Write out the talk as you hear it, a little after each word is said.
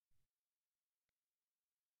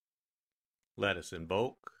Let us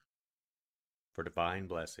invoke for divine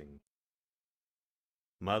blessing.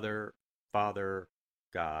 Mother, Father,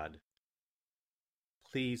 God,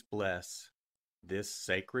 please bless this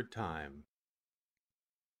sacred time.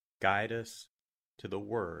 Guide us to the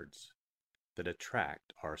words that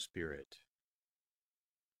attract our spirit.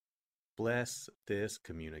 Bless this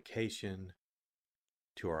communication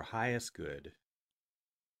to our highest good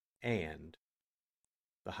and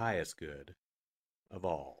the highest good of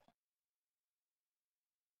all.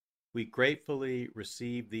 We gratefully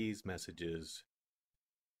receive these messages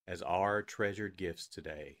as our treasured gifts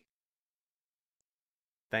today.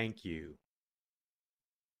 Thank you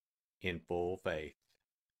in full faith.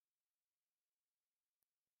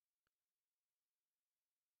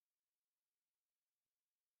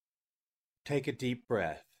 Take a deep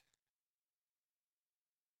breath.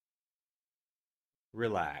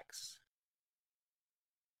 Relax.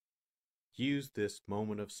 Use this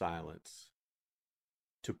moment of silence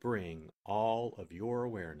to bring all of your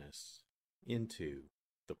awareness into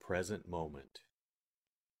the present moment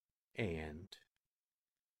and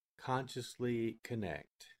consciously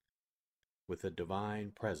connect with the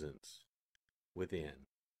divine presence within.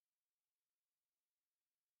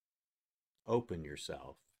 Open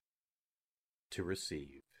yourself to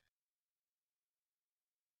receive.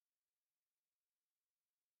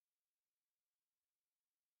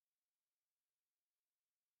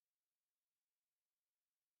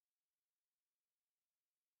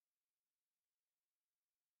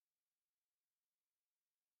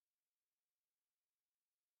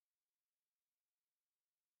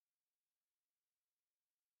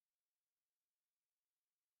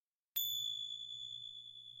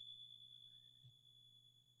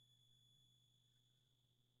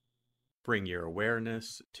 Bring your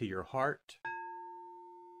awareness to your heart.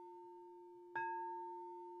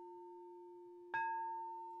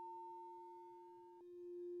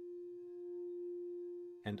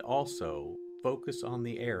 And also focus on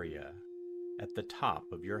the area at the top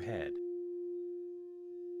of your head.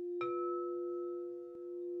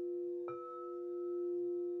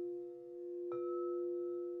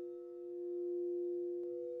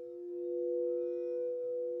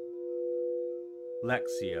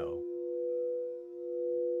 Lectio.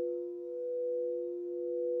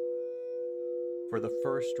 For the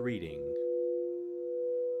first reading,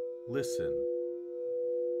 listen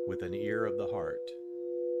with an ear of the heart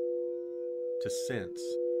to sense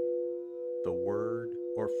the word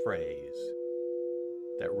or phrase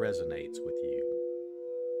that resonates with you.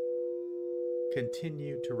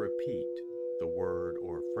 Continue to repeat the word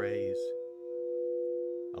or phrase.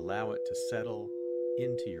 Allow it to settle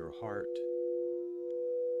into your heart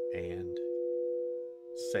and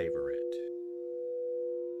savor it.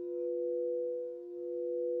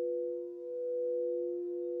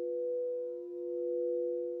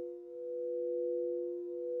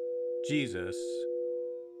 Jesus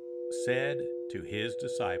said to his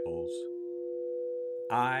disciples,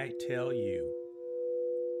 I tell you,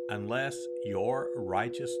 unless your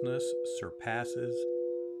righteousness surpasses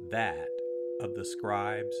that of the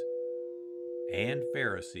scribes and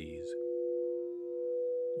Pharisees,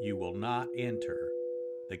 you will not enter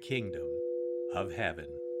the kingdom of heaven.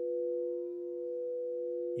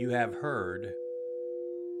 You have heard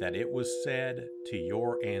that it was said to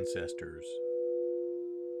your ancestors,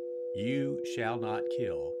 you shall not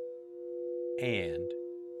kill, and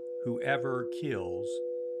whoever kills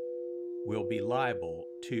will be liable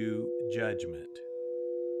to judgment.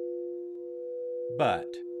 But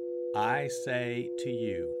I say to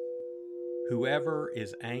you, whoever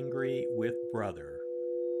is angry with brother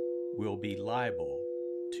will be liable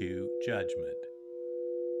to judgment.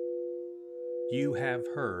 You have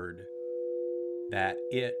heard that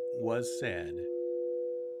it was said,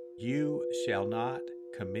 you shall not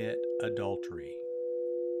commit adultery.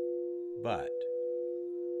 But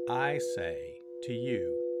I say to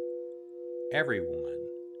you, everyone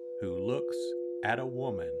who looks at a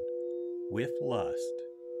woman with lust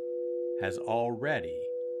has already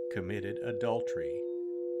committed adultery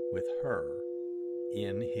with her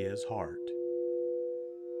in his heart.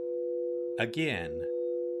 Again,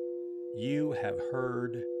 you have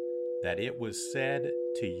heard that it was said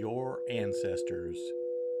to your ancestors,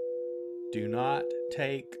 do not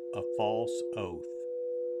take a false oath,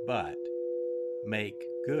 but make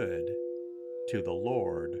good to the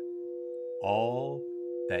Lord all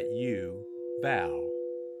that you vow.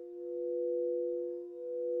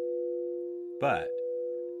 But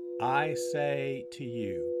I say to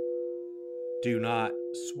you, do not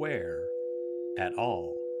swear at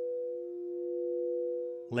all.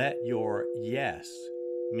 Let your yes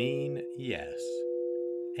mean yes,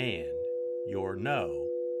 and your no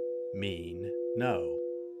mean no.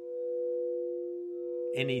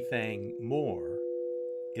 Anything more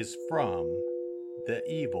is from the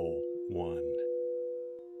evil one.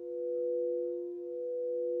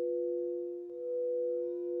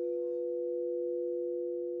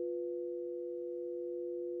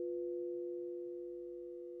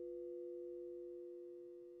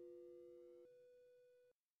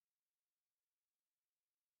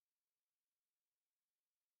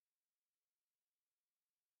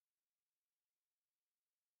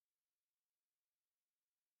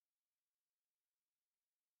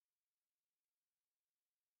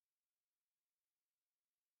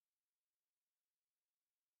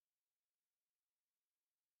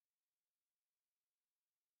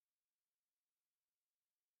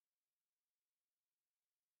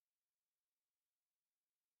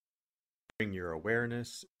 Bring your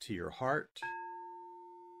awareness to your heart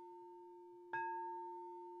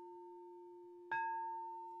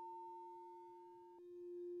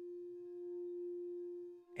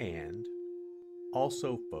and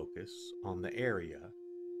also focus on the area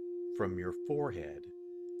from your forehead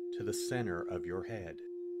to the center of your head.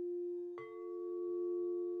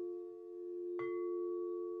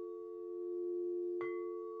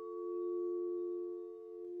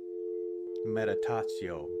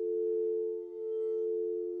 Meditatio.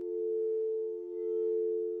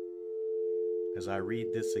 As I read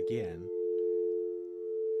this again,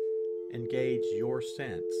 engage your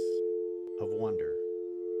sense of wonder.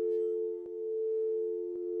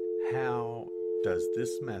 How does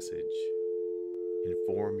this message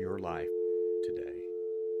inform your life today?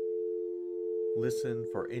 Listen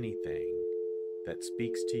for anything that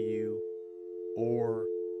speaks to you or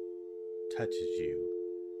touches you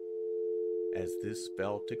as this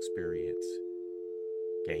felt experience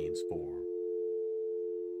gains form.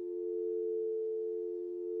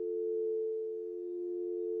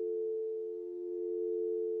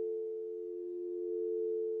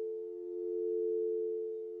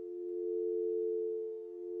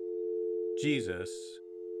 Jesus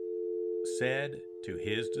said to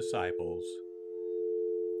his disciples,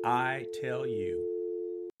 I tell you,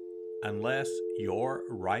 unless your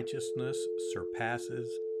righteousness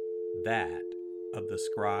surpasses that of the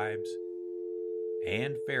scribes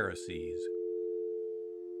and Pharisees,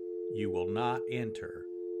 you will not enter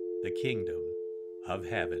the kingdom of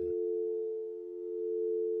heaven.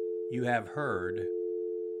 You have heard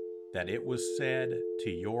that it was said to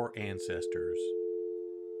your ancestors,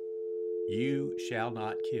 you shall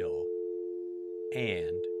not kill,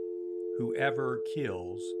 and whoever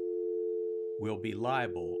kills will be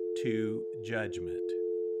liable to judgment.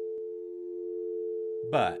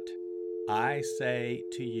 But I say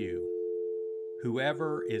to you,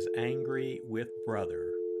 whoever is angry with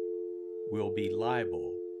brother will be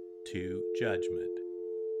liable to judgment.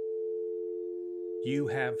 You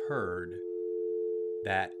have heard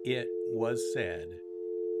that it was said,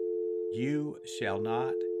 you shall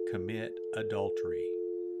not commit adultery.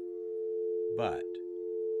 But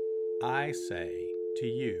I say to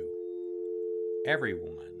you,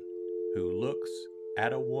 everyone who looks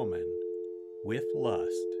at a woman with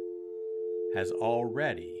lust has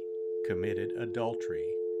already committed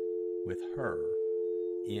adultery with her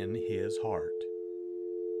in his heart.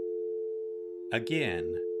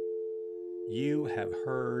 Again, you have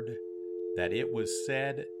heard that it was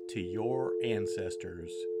said to your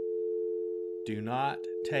ancestors, do not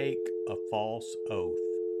take a false oath,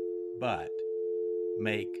 but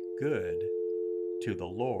make good to the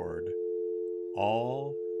Lord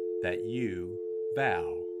all that you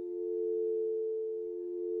vow.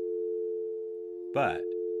 But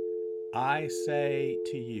I say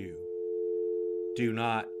to you, do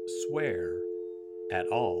not swear at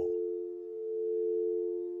all.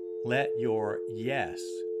 Let your yes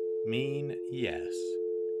mean yes,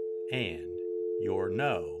 and your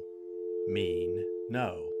no mean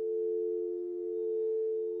no.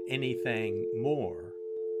 Anything more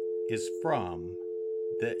is from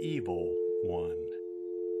the evil one.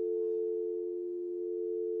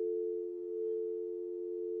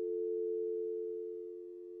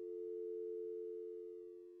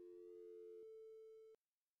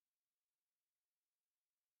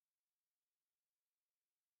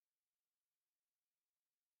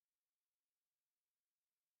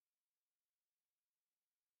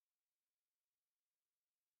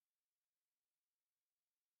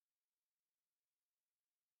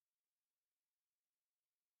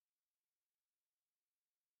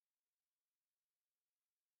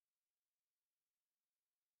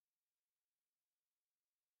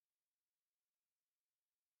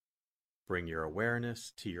 Bring your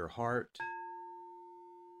awareness to your heart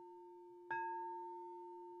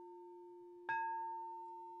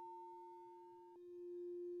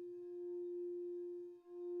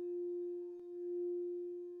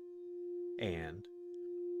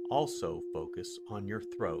also focus on your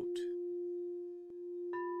throat.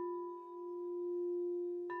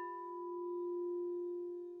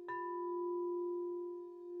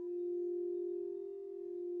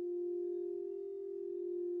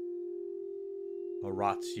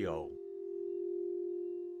 Oratio.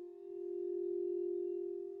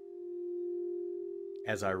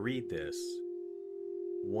 As I read this,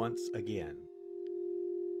 once again,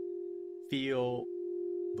 feel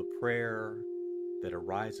the prayer that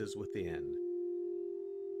arises within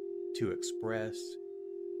to express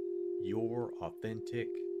your authentic,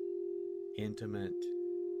 intimate,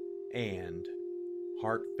 and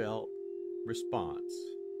heartfelt response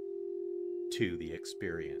to the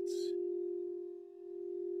experience.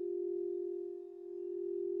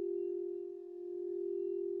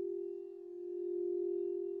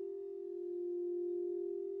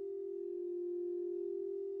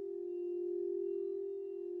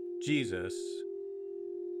 Jesus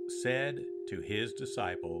said to his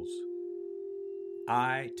disciples,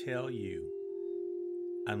 "I tell you,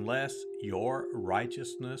 unless your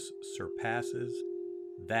righteousness surpasses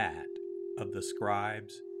that of the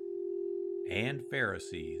scribes and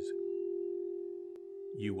Pharisees,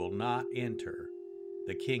 you will not enter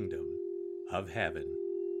the kingdom of heaven.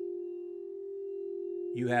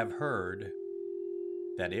 You have heard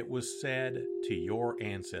that it was said to your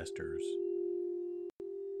ancestors,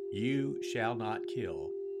 'You shall not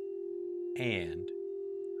kill,' and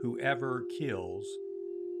whoever kills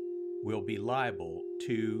will be liable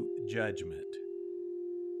to judgment.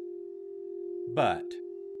 But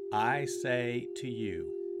I say to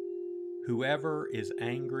you, whoever is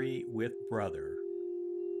angry with brother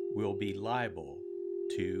will be liable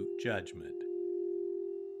to judgment.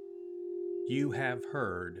 You have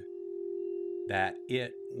heard that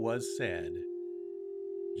it was said,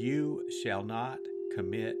 'You shall not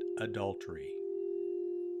commit adultery.'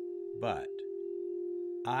 But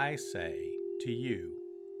I say to you,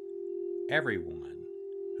 everyone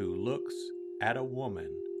who looks at a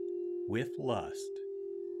woman with lust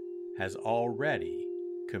has already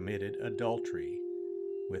committed adultery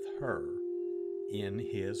with her in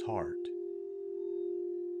his heart.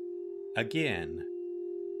 Again,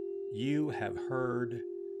 you have heard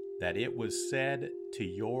that it was said to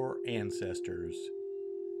your ancestors,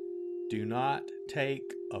 'Do not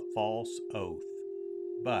take a false oath,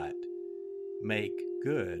 but make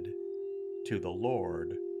good to the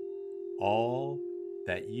Lord all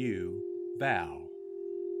that you vow.'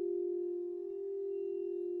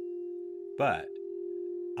 But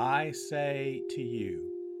I say to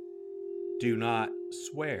you, do not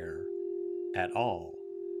swear at all.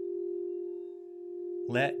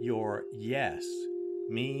 Let your yes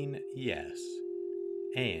mean yes,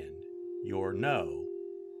 and your no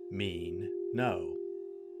mean no.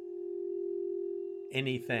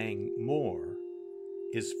 Anything more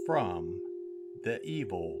is from the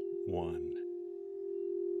evil one."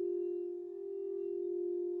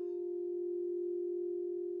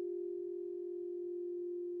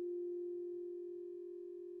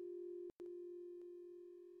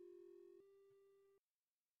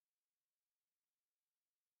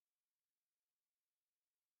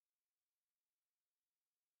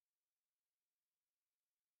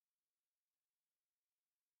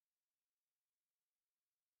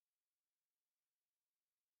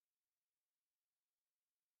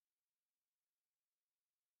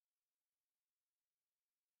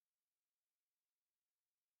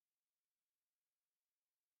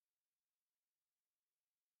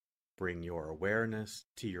 Bring your awareness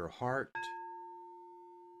to your heart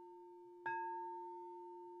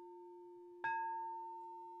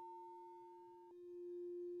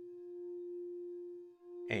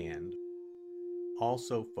and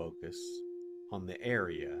also focus on the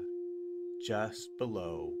area just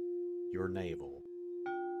below your navel.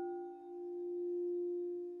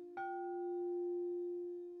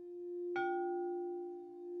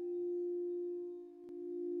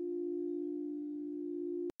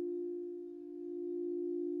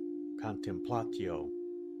 Contemplatio.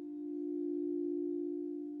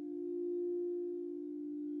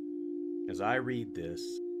 As I read this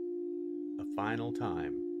a final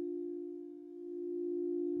time,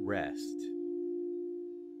 rest.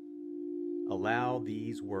 Allow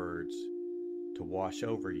these words to wash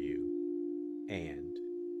over you and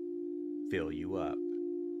fill you up.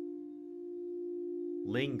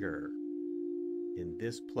 Linger in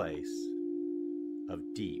this place of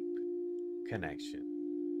deep connection.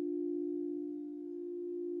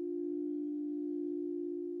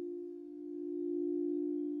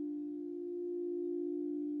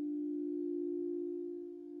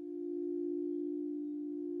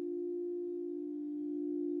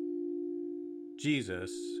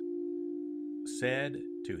 Jesus said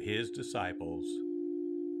to his disciples,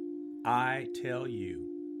 I tell you,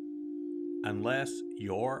 unless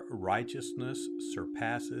your righteousness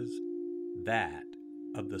surpasses that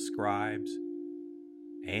of the scribes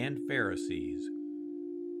and Pharisees,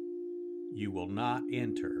 you will not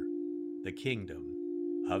enter the kingdom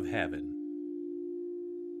of heaven.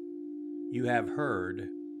 You have heard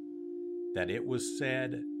that it was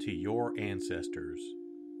said to your ancestors,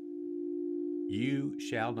 you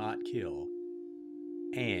shall not kill,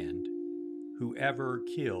 and whoever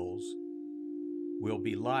kills will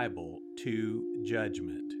be liable to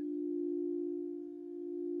judgment.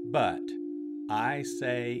 But I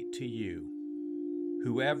say to you,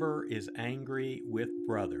 whoever is angry with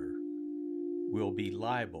brother will be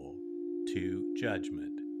liable to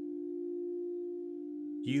judgment.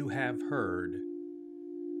 You have heard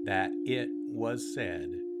that it was said,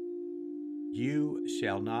 you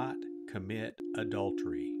shall not commit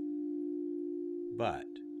adultery. But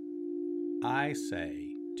I say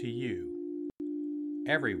to you,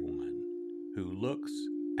 everyone who looks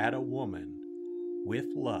at a woman with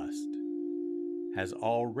lust has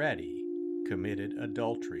already committed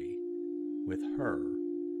adultery with her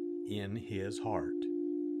in his heart.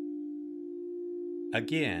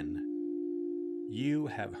 Again, you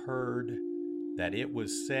have heard that it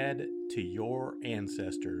was said to your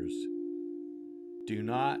ancestors, do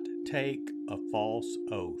not take a false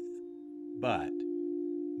oath, but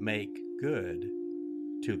make good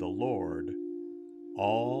to the Lord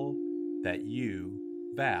all that you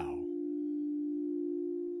vow.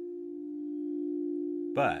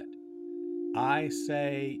 But I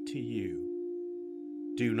say to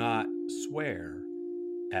you, do not swear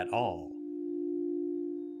at all.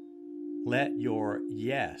 Let your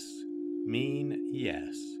yes mean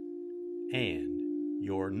yes, and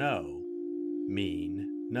your no mean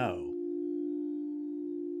no.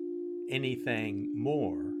 Anything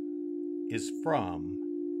more is from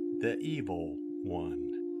the evil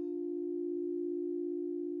one.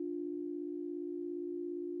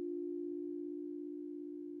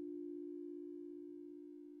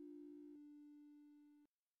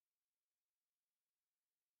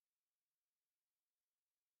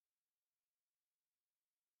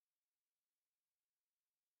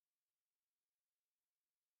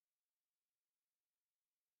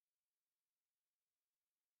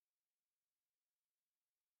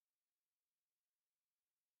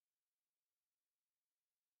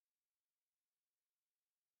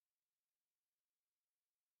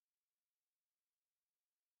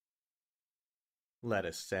 Let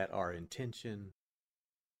us set our intention.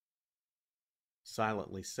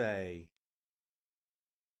 Silently say,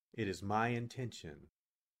 it is my intention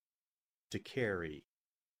to carry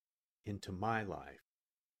into my life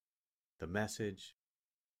the message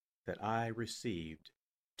that I received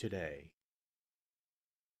today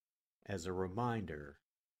as a reminder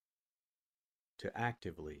to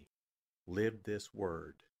actively live this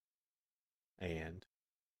word and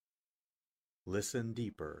listen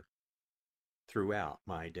deeper throughout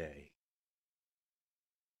my day.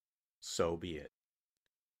 So be it.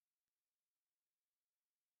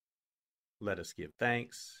 Let us give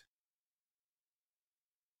thanks.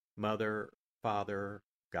 Mother, Father,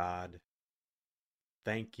 God,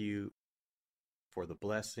 thank you for the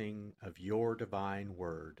blessing of your divine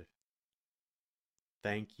word.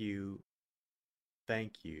 Thank you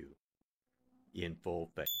in full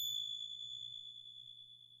faith.